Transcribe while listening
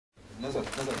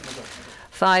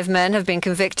5 men have been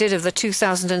convicted of the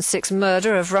 2006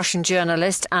 murder of Russian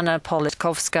journalist Anna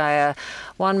Politkovskaya.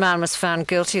 1 man was found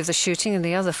guilty of the shooting and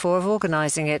the other 4 of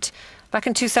organising it. Back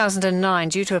in 2009,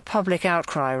 due to a public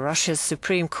outcry, Russia's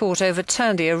Supreme Court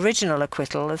overturned the original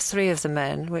acquittal of 3 of the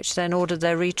men, which then ordered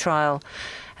their retrial.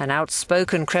 An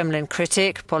outspoken Kremlin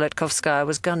critic, Politkovskaya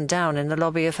was gunned down in the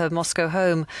lobby of her Moscow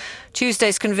home.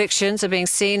 Tuesday's convictions are being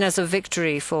seen as a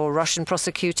victory for Russian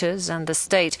prosecutors and the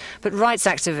state, but rights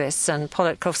activists and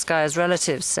Politkovskaya's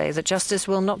relatives say that justice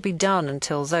will not be done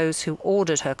until those who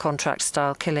ordered her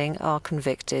contract-style killing are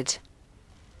convicted.